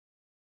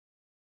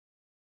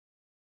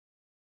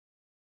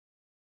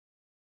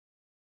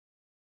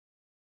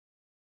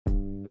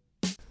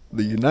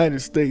The United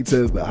States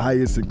has the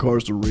highest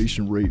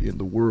incarceration rate in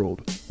the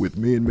world, with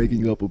men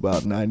making up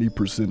about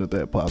 90% of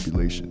that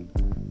population.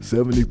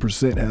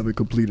 70% haven't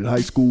completed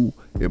high school,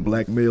 and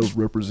black males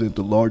represent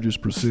the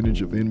largest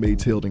percentage of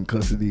inmates held in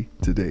custody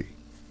today.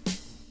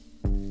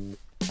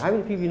 How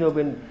many people you know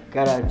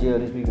got out of jail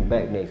this week and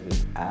back next week?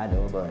 I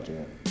know a bunch of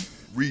them.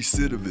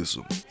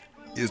 Recidivism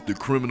is the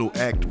criminal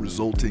act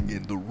resulting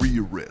in the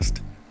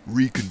rearrest,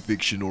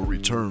 reconviction, or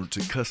return to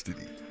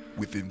custody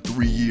within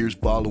 3 years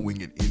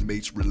following an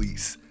inmate's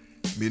release,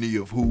 many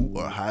of who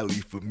are highly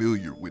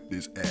familiar with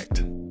this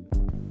act.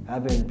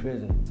 I've been in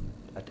prison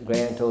a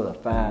grand total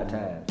of 5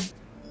 times.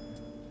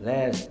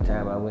 Last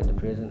time I went to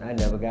prison, I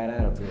never got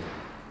out of prison.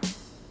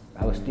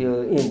 I was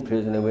still in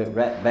prison and went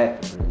right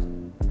back to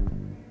prison.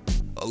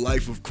 A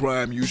life of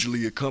crime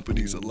usually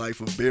accompanies a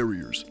life of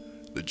barriers.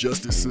 The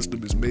justice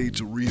system is made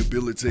to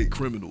rehabilitate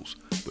criminals,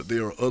 but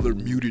there are other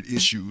muted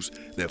issues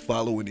that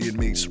follow an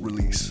inmate's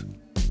release.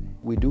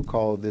 We do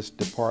call this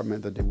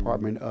department the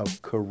Department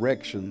of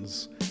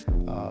Corrections,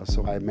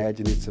 so I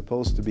imagine it's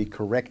supposed to be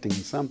correcting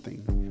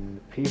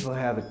something. People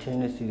have a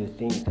tendency to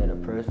think that a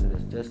person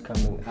that's just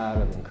coming out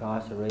of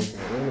incarceration,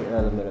 or any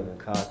element of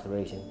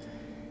incarceration,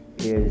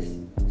 is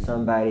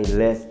somebody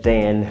less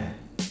than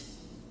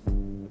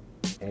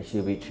and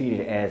should be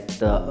treated as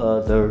the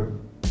other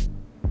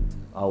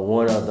or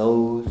one of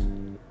those.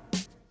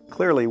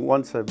 Clearly,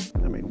 once a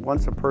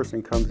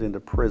person comes into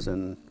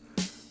prison,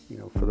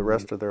 for the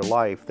rest of their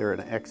life, they're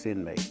an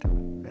ex-inmate,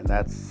 and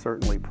that's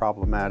certainly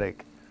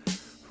problematic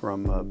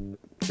from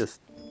just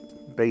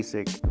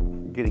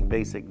getting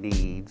basic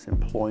needs,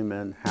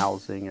 employment,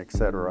 housing,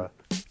 etc.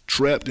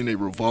 Trapped in a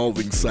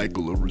revolving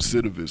cycle of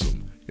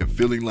recidivism and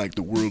feeling like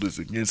the world is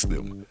against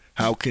them,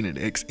 how can an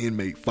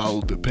ex-inmate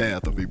follow the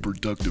path of a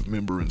productive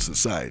member in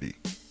society?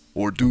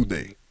 Or do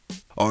they?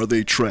 Are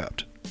they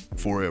trapped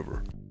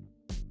forever?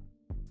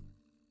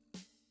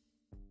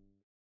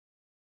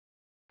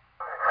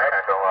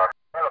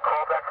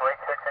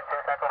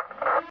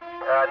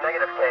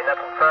 Negative K,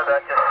 nothing further,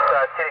 just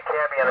see the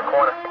cabbie in the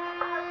corner.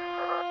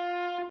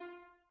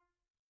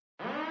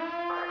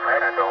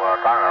 Alright, I go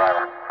final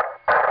arrival.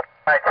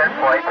 Alright, 10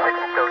 flight,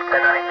 62,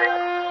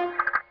 1093.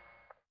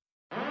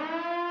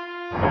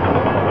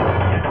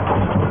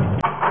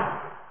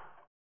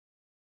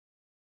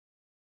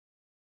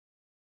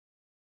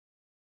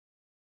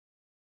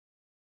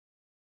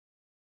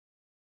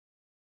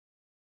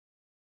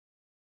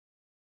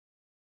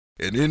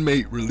 An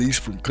inmate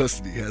released from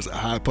custody has a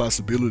high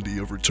possibility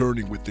of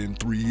returning within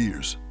 3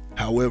 years.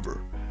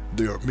 However,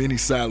 there are many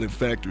silent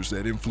factors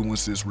that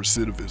influence this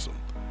recidivism.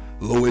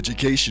 Low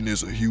education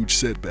is a huge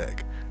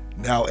setback.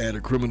 Now add a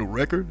criminal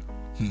record?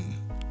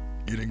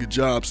 Getting a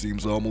job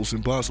seems almost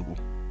impossible.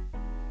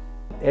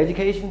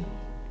 Education,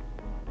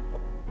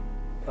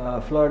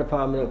 Florida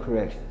Department of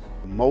Corrections.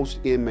 Most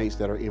inmates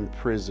that are in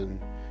prison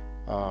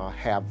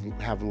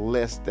have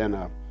less than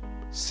a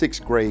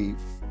 6th grade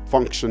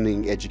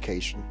functioning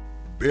education.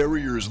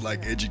 Barriers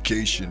like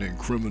education and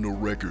criminal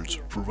records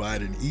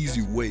provide an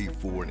easy way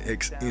for an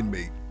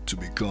ex-inmate to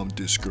become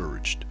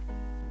discouraged.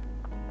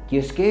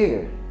 Get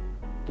scared.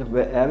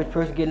 The average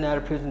person getting out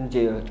of prison and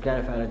jail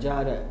trying to find a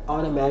job, that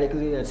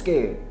automatically they're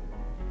scared.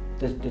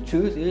 The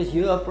truth is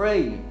you're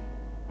afraid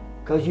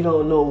because you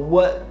don't know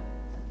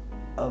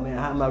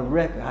how my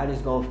record, how this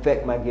is going to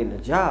affect my getting a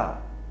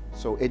job.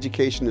 So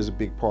education is a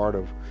big part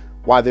of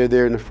why they're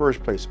there in the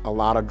first place. A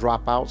lot of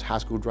dropouts, high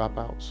school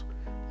dropouts.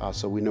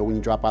 So we know when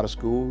you drop out of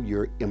school,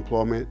 your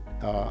employment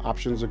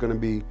options are going to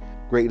be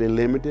greatly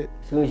limited.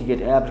 As soon as you get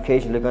the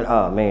application, look on,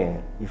 oh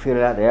man, you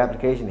fill out the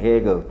application, here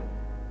you go.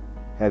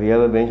 Have you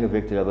ever been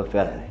convicted of a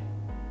felony?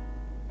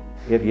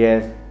 If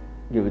yes,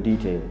 give a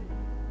detail.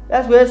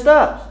 That's where it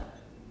stops.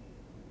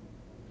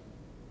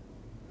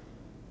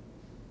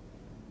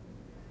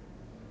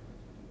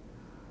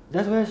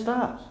 That's where it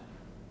stops.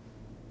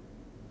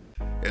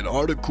 An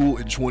article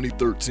in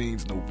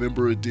 2013's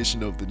November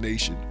edition of The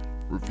Nation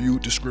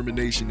reviewed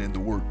discrimination in the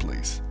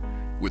workplace.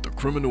 With a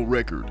criminal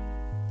record,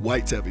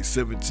 whites have a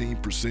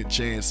 17%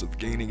 chance of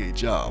gaining a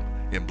job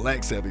and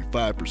blacks have a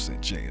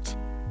 5% chance.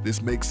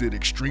 This makes it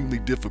extremely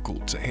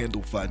difficult to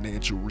handle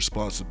financial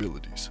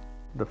responsibilities.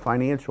 The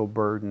financial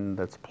burden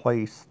that's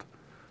placed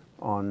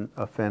on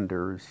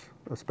offenders,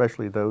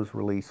 especially those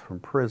released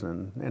from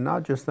prison, and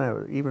not just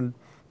that, even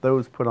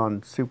those put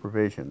on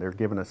supervision, they're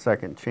given a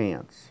second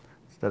chance.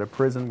 Instead of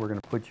prison, we're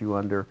going to put you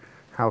under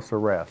house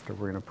arrest, or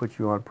we're going to put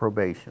you on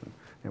probation,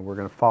 and we're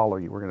going to follow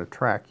you, we're going to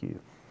track you.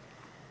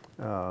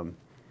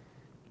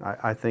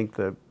 I think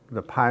the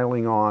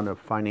piling on of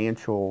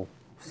financial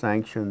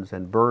sanctions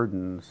and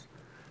burdens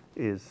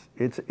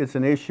it's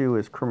an issue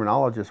as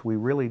criminologists we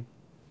really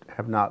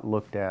have not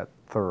looked at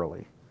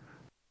thoroughly.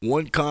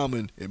 One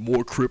common and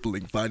more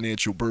crippling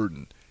financial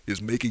burden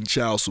is making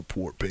child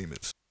support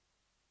payments.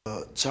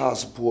 Child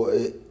support,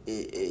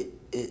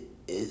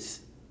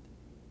 it's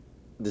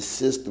the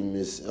system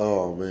is,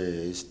 oh man,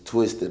 it's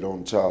twisted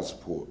on child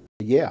support.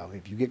 Yeah,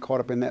 if you get caught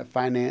up in that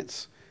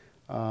finance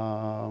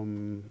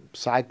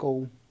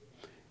cycle,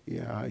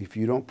 yeah, if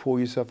you don't pull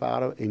yourself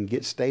out of it and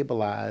get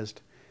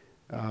stabilized,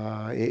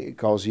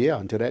 Because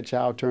until that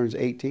child turns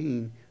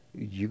 18,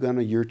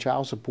 your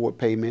child support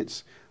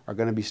payments are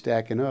gonna be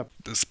stacking up.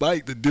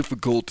 Despite the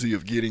difficulty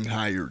of getting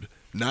hired,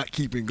 not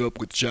keeping up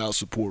with child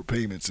support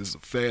payments is a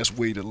fast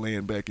way to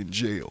land back in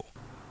jail.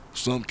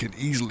 Some can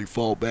easily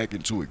fall back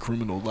into a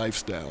criminal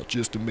lifestyle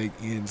just to make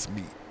ends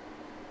meet.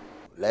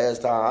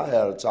 Last time I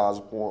had a child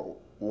support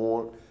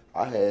warrant,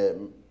 I had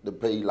to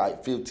pay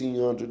like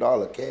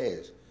 $1,500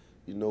 cash,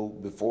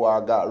 before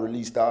I got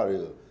released out of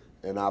here.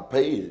 And I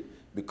paid it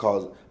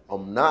because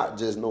I'm not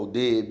just no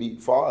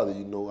deadbeat father,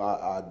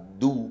 I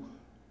do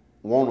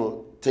want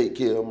to take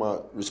care of my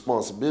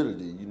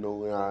responsibility, and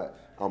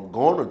I'm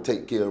gonna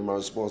take care of my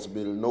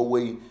responsibility. No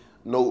way,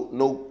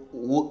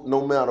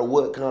 no matter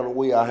what kind of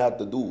way I have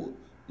to do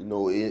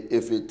it.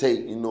 If it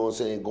take,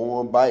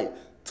 going back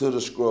to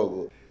the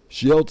struggle.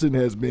 Shelton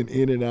has been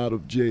in and out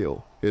of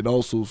jail and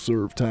also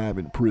served time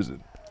in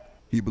prison.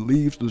 He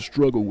believes the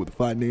struggle with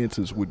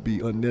finances would be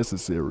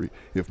unnecessary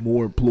if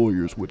more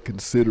employers would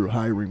consider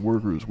hiring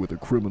workers with a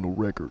criminal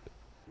record.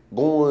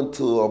 Going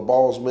to a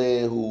boss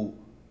man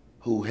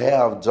who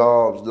have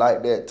jobs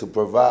like that to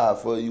provide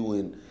for you,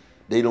 and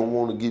they don't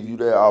want to give you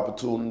that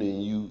opportunity,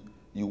 and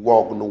you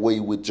walking away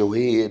with your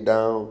head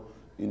down,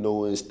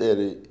 instead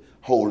of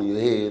holding your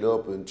head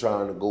up and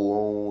trying to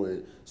go on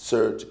and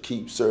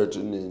keep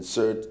searching and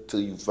search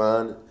till you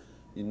find it.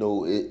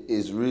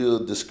 It's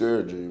real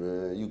discouraging,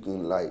 man. You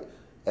can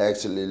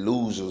actually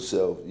lose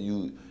yourself.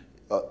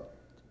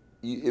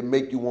 It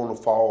make you want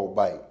to fall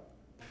back.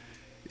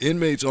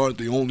 Inmates aren't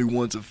the only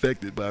ones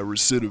affected by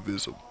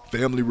recidivism.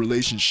 Family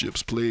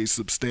relationships play a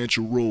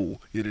substantial role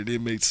in an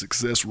inmate's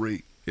success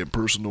rate and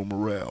personal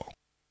morale.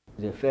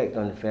 The effect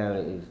on the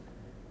family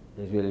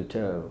is really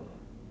terrible.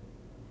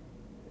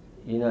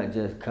 You're not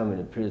just coming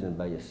to prison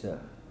by yourself.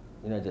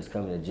 You're not just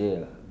coming to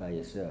jail by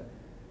yourself.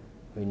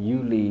 When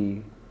you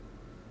leave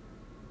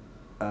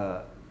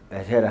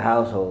as head of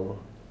household,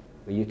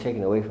 but you're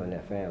taken away from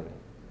that family.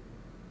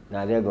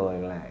 Now they're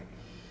going like.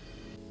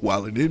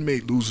 While an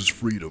inmate loses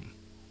freedom,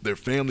 their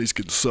families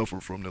can suffer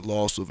from the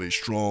loss of a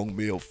strong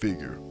male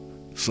figure,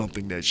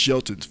 something that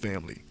Shelton's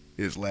family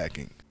is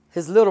lacking.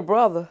 His little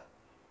brother,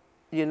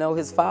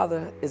 his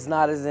father is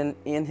not as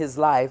in his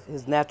life.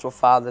 His natural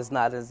father is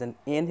not as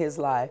in his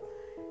life.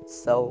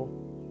 So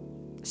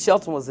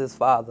Shelton was his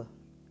father.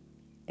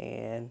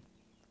 And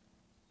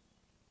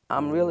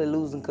I'm really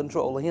losing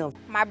control of him.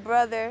 My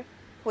brother,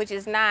 which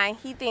is 9,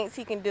 he thinks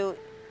he can do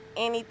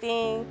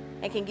anything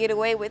and can get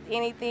away with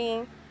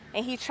anything.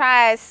 And he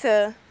tries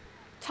to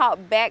talk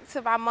back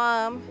to my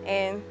mom,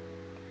 and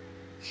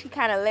she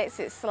kind of lets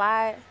it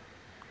slide.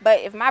 But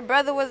if my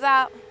brother was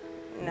out,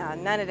 no,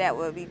 none of that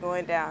would be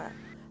going down.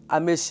 I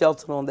miss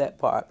Shelton on that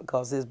part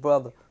because his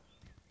brother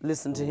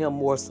listened to him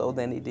more so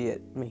than he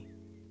did me.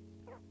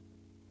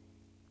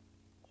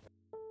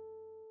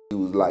 He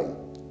was like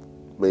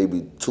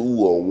maybe 2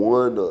 or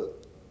 1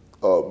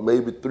 or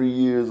maybe 3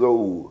 years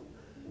old.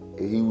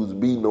 And he was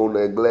beating on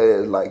that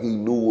glass like he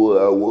knew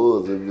what I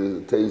was in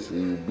visitation.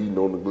 He was beating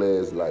on the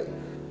glass like,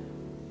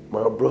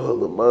 my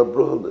brother,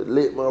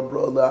 let my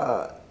brother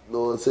out. You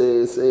know what I'm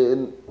saying?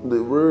 Saying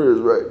the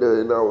words right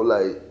there. And I was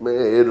like, man,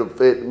 it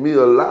affected me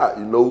a lot,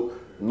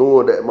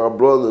 knowing that my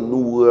brother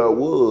knew who I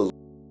was.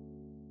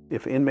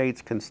 If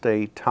inmates can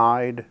stay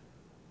tied,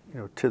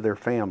 to their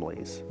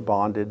families,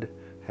 bonded,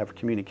 have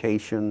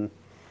communication,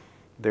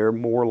 they're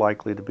more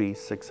likely to be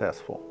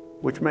successful,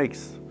 which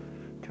makes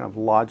kind of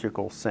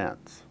logical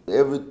sense.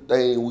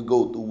 Everything we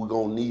go through, we're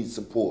gonna need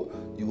support.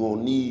 You're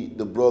gonna need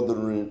the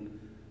brethren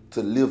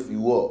to lift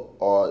you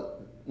up, or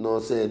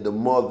the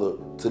mother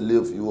to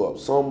lift you up.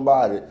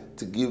 Somebody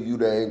to give you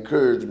that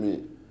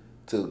encouragement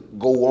to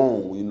go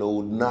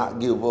on, not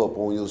give up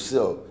on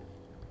yourself.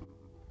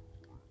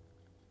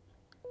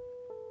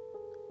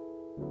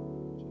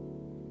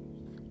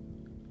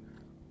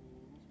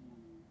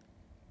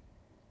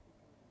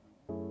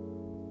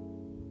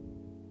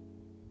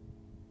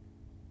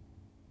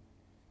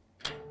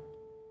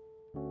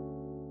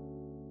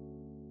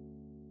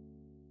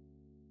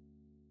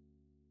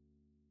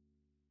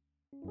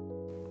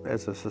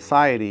 As a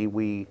society,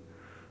 we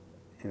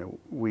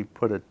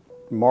put a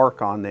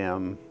mark on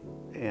them,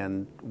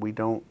 and we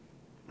don't.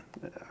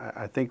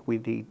 I think we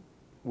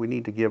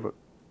need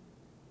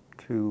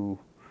to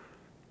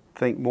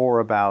think more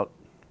about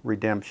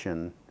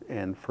redemption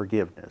and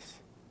forgiveness.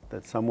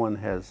 That someone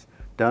has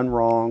done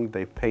wrong,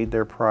 they've paid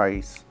their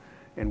price,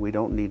 and we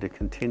don't need to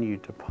continue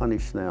to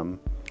punish them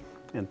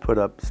and put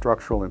up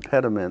structural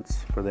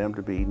impediments for them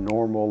to be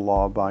normal,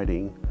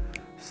 law-abiding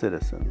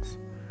citizens.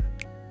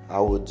 I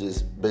would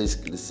just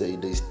basically say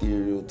they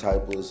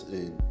stereotype us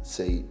and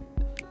say,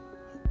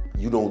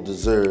 you don't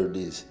deserve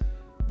this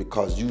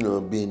because you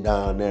done been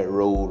down that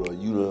road, or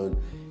you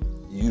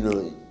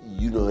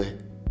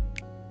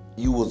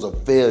was a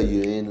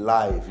failure in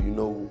life,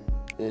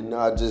 And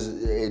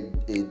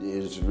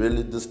it's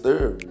really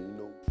disturbing,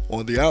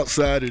 On the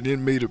outside, an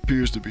inmate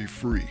appears to be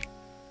free,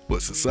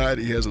 but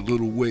society has a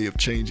little way of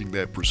changing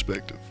that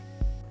perspective.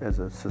 As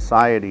a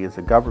society, as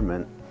a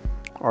government,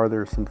 are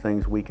there some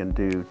things we can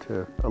do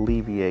to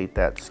alleviate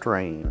that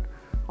strain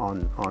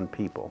on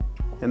people?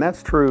 And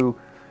that's true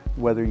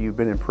whether you've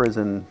been in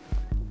prison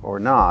or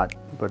not,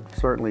 but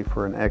certainly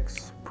for an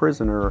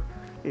ex-prisoner,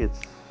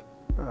 it's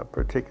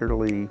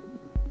particularly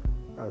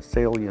a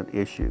salient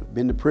issue.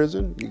 Been to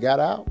prison, you got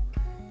out,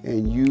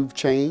 and you've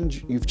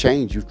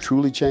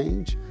truly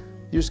changed.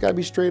 You just gotta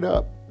be straight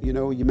up. You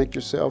know, you make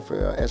yourself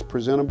as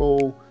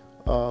presentable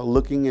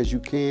looking as you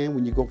can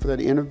when you go for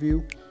that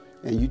interview,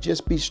 and you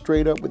just be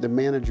straight up with the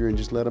manager and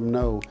just let them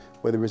know,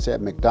 whether it's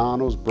at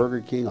McDonald's, Burger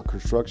King, a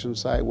construction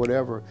site,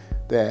 whatever,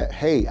 that,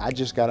 hey, I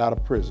just got out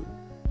of prison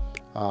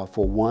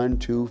for 1,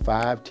 2,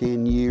 5,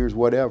 10 years,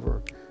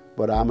 whatever,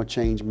 but I'm a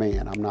changed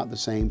man. I'm not the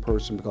same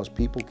person, because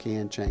people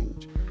can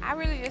change. I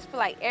really just feel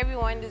like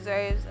everyone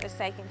deserves a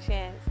second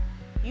chance.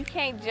 You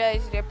can't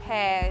judge their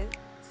past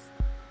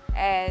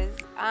as,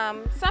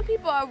 some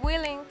people are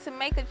willing to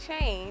make a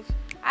change.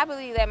 I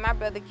believe that my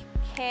brother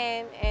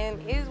can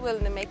and is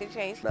willing to make a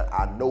change. Now,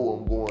 I know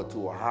I'm going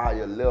to a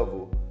higher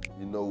level,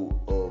 you know,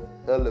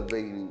 of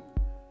elevating,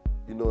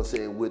 you know what I'm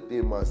saying,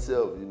 within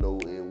myself, you know,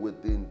 and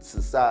within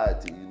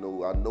society. You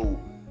know, I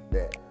know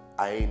that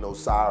I ain't no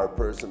sorry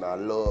person. I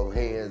love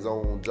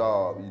hands-on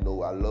job, you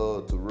know, I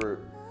love to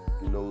work,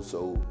 you know,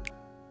 so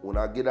when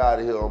I get out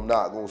of here, I'm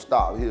not gonna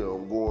stop here.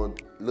 I'm going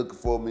looking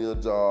for me a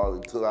job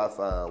until I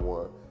find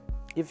one.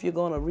 If you're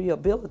gonna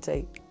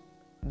rehabilitate,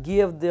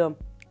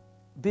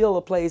 build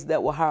a place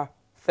that will hire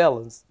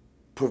felons.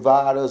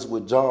 Provide us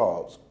with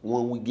jobs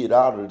when we get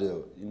out of there.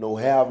 You know,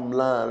 have them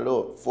lined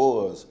up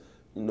for us.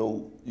 You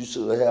know, you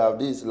should have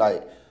this,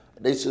 like,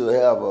 they should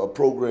have a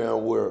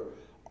program where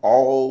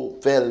all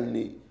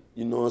felony,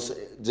 you know what I'm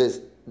saying,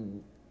 just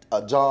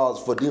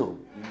jobs for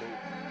them. You know?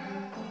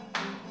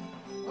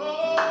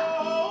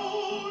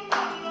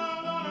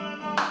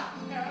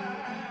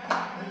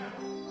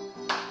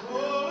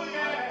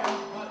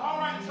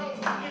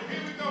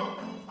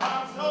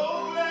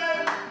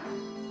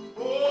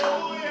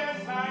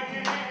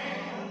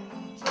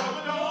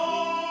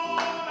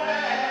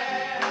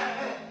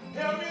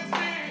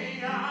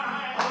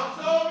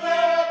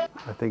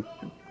 I think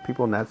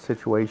people in that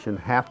situation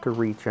have to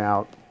reach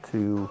out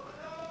to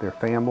their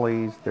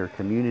families, their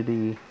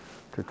community,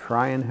 to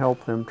try and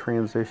help them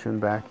transition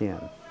back in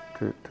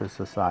to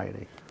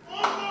society.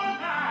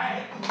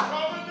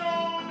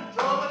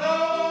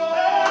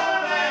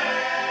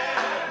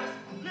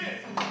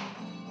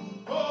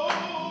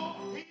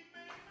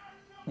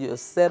 You're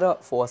set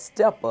up for a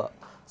step up.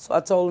 So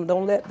I told him,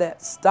 don't let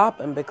that stop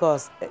him,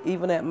 because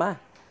even at now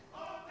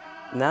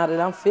that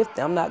I'm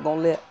 50, I'm not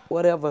gonna let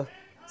whatever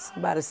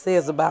somebody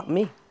says about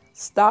me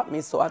stop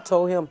me. So I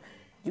told him,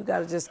 you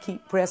gotta just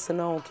keep pressing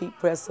on, keep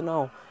pressing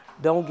on.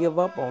 Don't give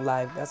up on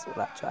life. That's what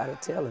I try to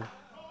tell him.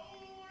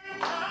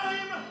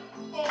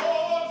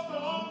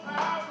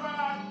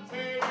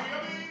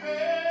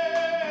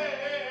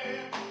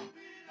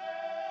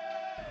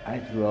 I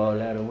threw all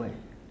that away,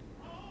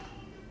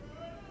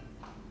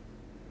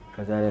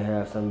 because I didn't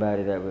have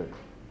somebody that would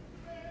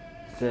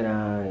sit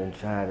down and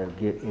try to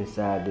get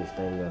inside this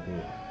thing up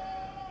here.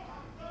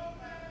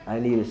 I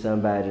needed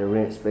somebody to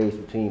rent space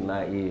between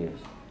my ears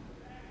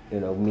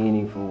in a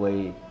meaningful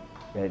way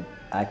that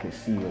I could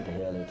see what the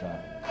hell they're talking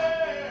about.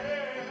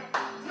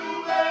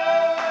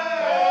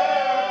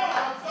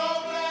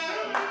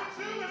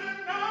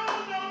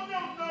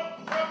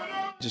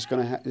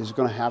 There's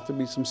gonna have to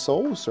be some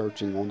soul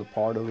searching on the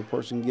part of the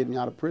person getting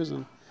out of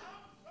prison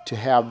to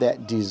have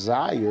that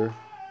desire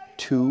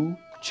to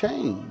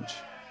change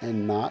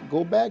and not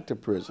go back to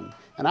prison.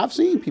 And I've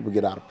seen people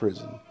get out of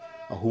prison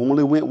who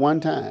only went one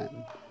time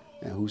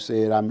and who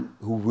said,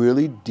 who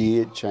really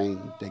did change.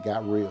 They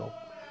got real.